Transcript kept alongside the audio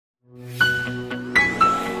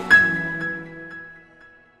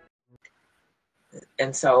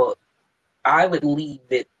And so I would leave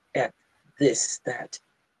it at this, that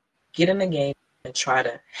get in the game and try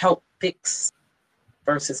to help fix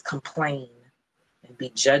versus complain and be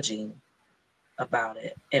judging about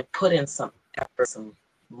it, and put in some effort, some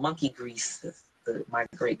monkey grease, as my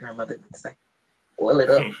great grandmother would say, oil it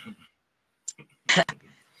up,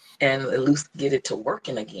 and at least get it to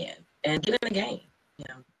working again, and get in the game. You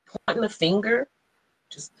know, pointing the finger,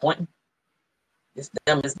 just pointing, it's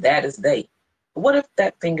them, it's that, it's they. But what if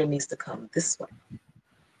that finger needs to come this way?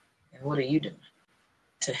 And what are you doing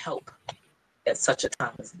to help at such a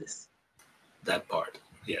time as this? That part,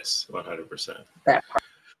 yes, 100%. That part.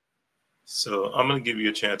 So I'm going to give you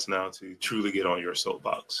a chance now to truly get on your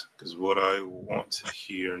soapbox, because what I want to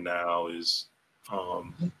hear now is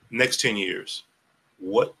next 10 years,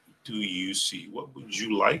 what do you see? What would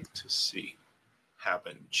you like to see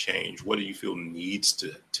happen, change? What do you feel needs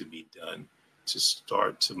to be done to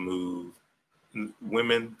start to move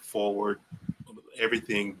women forward,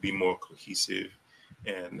 everything be more cohesive,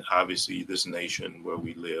 and obviously this nation where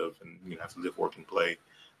we live and you have to live, work, and play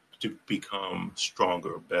to become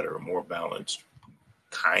stronger, better, more balanced,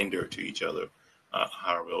 kinder to each other,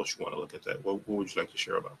 however else you want to look at that. What would you like to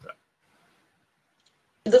share about that?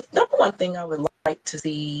 The number one thing I would like to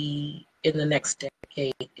see in the next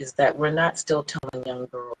decade is that we're not still telling young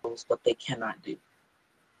girls what they cannot do.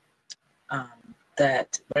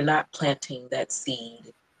 That we're not planting that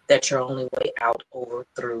seed that your only way out, over,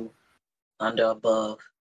 through, under, above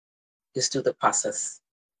is through the process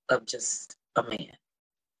of just a man.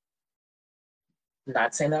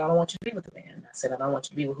 Not saying that I don't want you to be with a man, not saying that I don't want you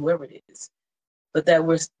to be with whoever it is, but that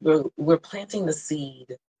we're planting the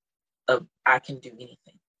seed of I can do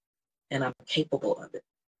anything and I'm capable of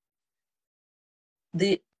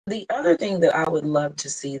it. The other thing that I would love to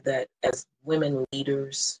see, that as women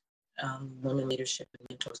leaders, women leadership and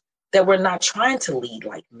mentors, that we're not trying to lead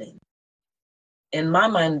like men. In my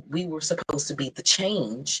mind, we were supposed to be the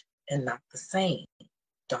change and not the same.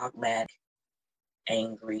 Dogmatic,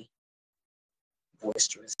 angry,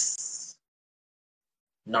 boisterous,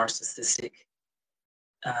 narcissistic,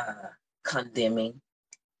 condemning.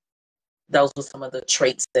 Those were some of the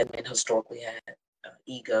traits that men historically had.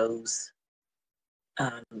 Egos,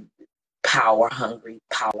 power hungry,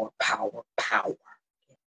 power.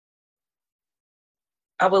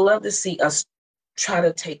 I would love to see us try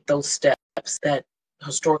to take those steps that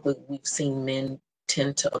historically we've seen men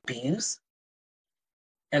tend to abuse,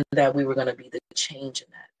 and that we were going to be the change in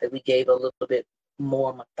that we gave a little bit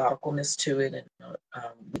more methodicalness to it, and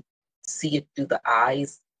we see it through the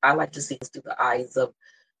eyes. I like to see it through the eyes of,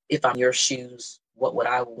 if I'm your shoes, what would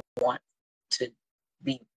I want to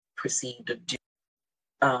be perceived to do,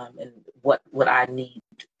 and what would I need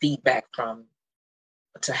feedback from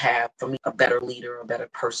to have for me a better leader, a better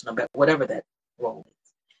person, a better whatever that role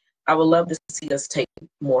is. I would love to see us take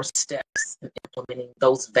more steps in implementing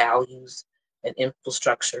those values and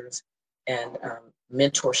infrastructures and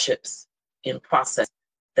mentorships in process,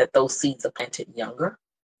 that those seeds are planted younger,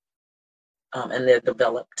 and they're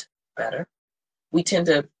developed better. We tend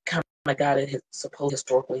to kind of got it supposed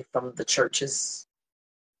historically from the churches,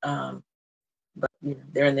 but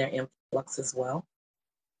they're in their influx as well.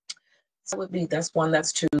 So that's one,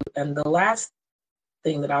 that's two. And the last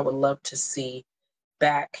thing that I would love to see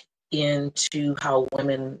back into how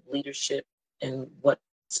women leadership and what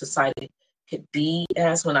society could be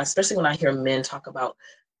as, especially when I hear men talk about,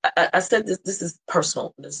 I said this is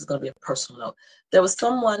personal, this is going to be a personal note. There was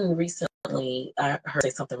someone recently, I heard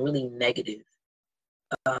say something really negative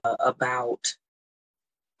about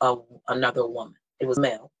another woman. It was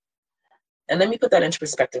male. And let me put that into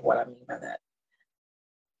perspective, what I mean by that.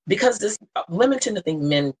 Because women tend to think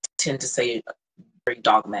men tend to say very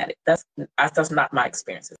dogmatic. That's not my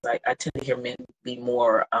experiences. I tend to hear men be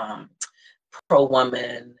more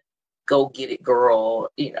pro-woman, go get it, girl.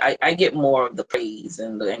 I get more of the praise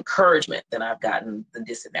and the encouragement than I've gotten the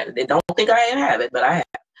disadvantage. They don't think I have it, but I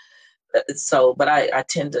have. But I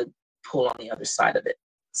tend to pull on the other side of it.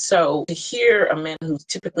 So to hear a man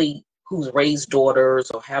who's raised daughters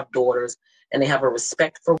or have daughters, and they have a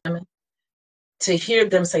respect for women, to hear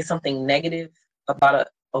them say something negative about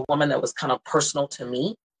a woman that was kind of personal to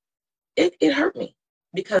me, it hurt me.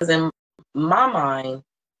 Because in my mind,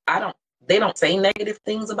 they don't say negative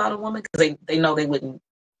things about a woman, because they know they wouldn't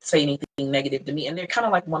say anything negative to me. And they're kind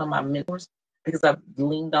of like one of my mentors, because I've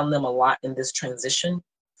leaned on them a lot in this transition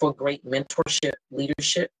for great mentorship,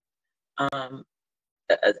 leadership.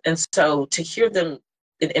 And so to hear them,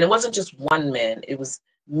 and it wasn't just one man, it was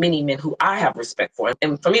many men who I have respect for.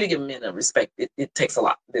 And for me to give men a respect, it takes a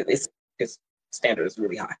lot. Its standard is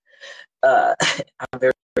really high. I'm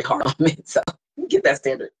very, very hard on men, so get that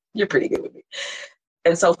standard. You're pretty good with me.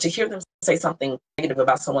 And so to hear them say something negative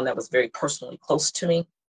about someone that was very personally close to me,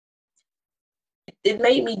 it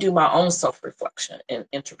made me do my own self-reflection and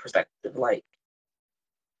enter perspective, like,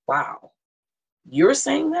 wow, you're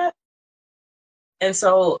saying that? And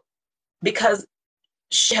so because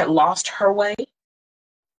she had lost her way,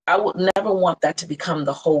 I would never want that to become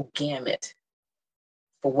the whole gamut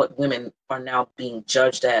for what women are now being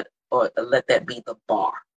judged at, or let that be the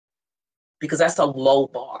bar, because that's a low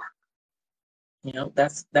bar. You know,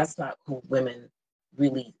 that's not who women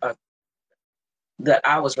really are, that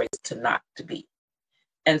I was raised to not to be.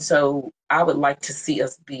 And so I would like to see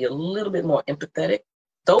us be a little bit more empathetic.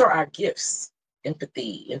 Those are our gifts: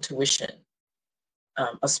 empathy, intuition,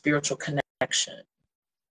 a spiritual connection,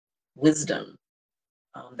 wisdom,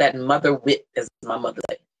 that mother wit, as my mother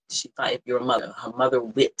said. She thought, if you're a mother, her mother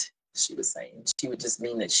wit, she was saying. She would just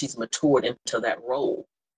mean that she's matured into that role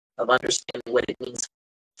of understanding what it means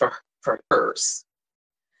for hers.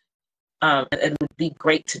 And it would be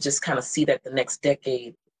great to just kind of see that the next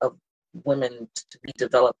decade of women to be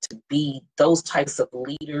developed to be those types of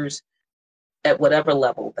leaders at whatever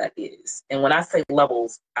level that is. And when I say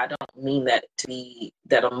levels, I don't mean that to be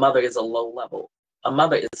that a mother is a low level. A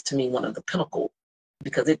mother is, to me, one of the pinnacle,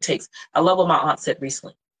 because it takes, I love what my aunt said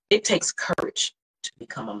recently, it takes courage to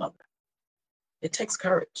become a mother. It takes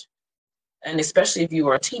courage. And especially if you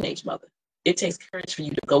are a teenage mother, it takes courage for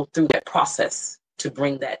you to go through that process to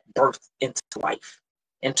bring that birth into life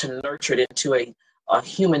and to nurture it into a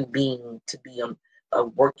human being, to be a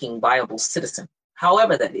working, viable citizen,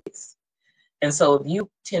 however that is. And so if you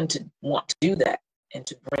tend to want to do that and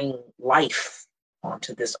to bring life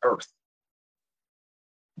onto this earth,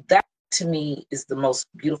 that to me is the most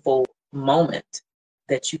beautiful moment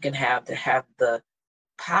that you can have, to have the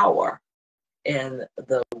power and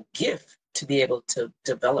the gift to be able to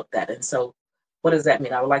develop that. And so what does that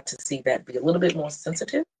mean? I would like to see that be a little bit more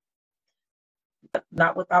sensitive, but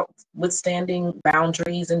not without withstanding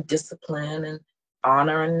boundaries and discipline and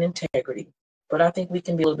honor and integrity. But I think we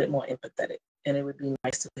can be a little bit more empathetic, and it would be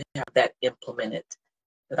nice to have that implemented.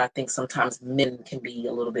 That I think sometimes men can be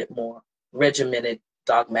a little bit more regimented,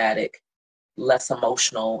 dogmatic, less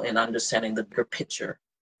emotional, and understanding the bigger picture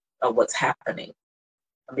of what's happening.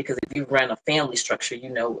 Because if you ran a family structure, you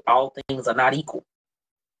know all things are not equal.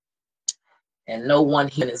 And no one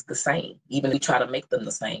human is the same. Even if we try to make them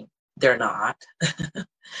the same, they're not.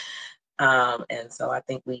 And so I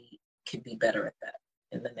think we can be better at that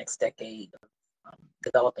in the next decade,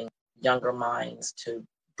 developing younger minds to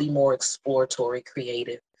be more exploratory,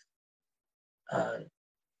 creative,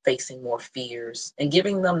 facing more fears, and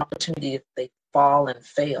giving them an opportunity if they fall and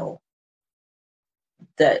fail,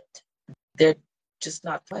 that they're just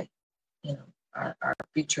not play. You know, our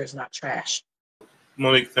future is not trash.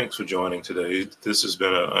 Monique, thanks for joining today. This has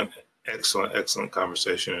been an excellent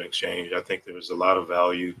conversation and exchange. I think there's a lot of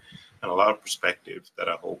value and a lot of perspective that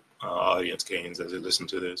I hope audience gains as they listen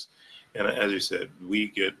to this. And as you said, we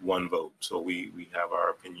get one vote, so we have our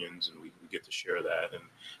opinions and we get to share that. And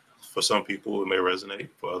for some people, it may resonate.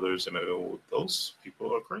 For others, it may be, well, those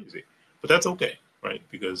people are crazy. But that's okay, right?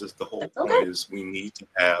 Because it's the whole point is we need to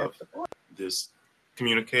have this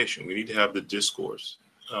communication. We need to have the discourse.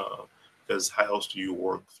 Because how else do you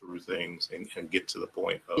work through things and get to the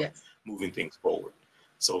point of moving things forward?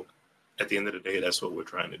 So at the end of the day, that's what we're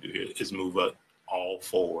trying to do here, is move it all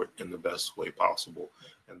forward in the best way possible.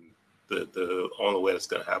 And the only way that's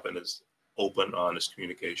going to happen is open, honest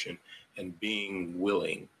communication and being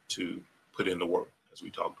willing to put in the work, as we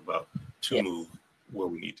talked about, to move where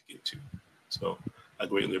we need to get to. So I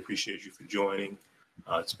greatly appreciate you for joining.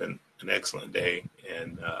 It's been an excellent day.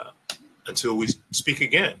 And until we speak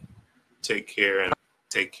again, take care and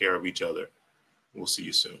take care of each other. We'll see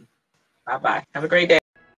you soon. Bye-bye. Have a great day.